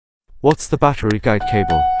What's the battery guide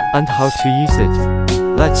cable, and how to use it?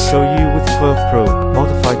 Let's show you with 12 Pro,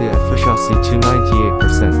 modify the efficiency to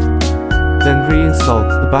 98%. Then reinstall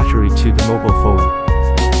the battery to the mobile phone.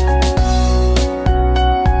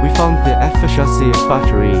 We found the efficiency of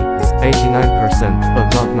battery is 89% but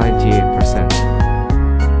not 98%.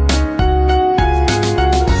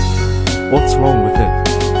 What's wrong with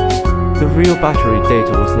it? The real battery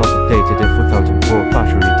data was not updated if without import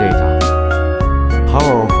battery data.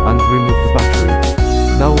 Power off and remove the battery.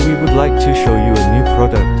 Now we would like to show you a new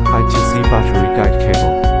product, i2C battery guide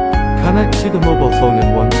cable. Connect to the mobile phone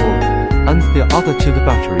in one port, and the other to the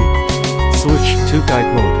battery. Switch to guide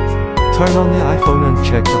mode. Turn on the iPhone and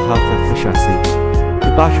check the health efficiency.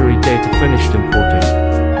 The battery data finished importing.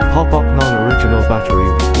 Pop up non-original battery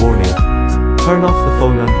warning. Turn off the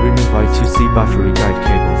phone and remove i2C battery guide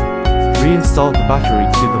cable. Reinstall the battery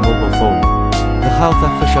to the mobile phone. The health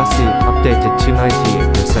efficiency updated to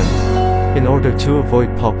 98%. In order to avoid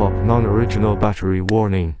pop-up non-original battery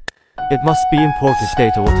warning, it must be imported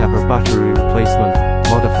data whatever battery replacement,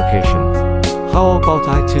 modification. How about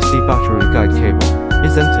i2C battery guide cable?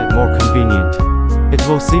 Isn't it more convenient?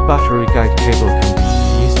 i2C battery guide cable can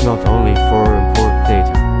be used not only for import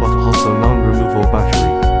data, but also non-removal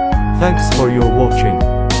battery. Thanks for your watching.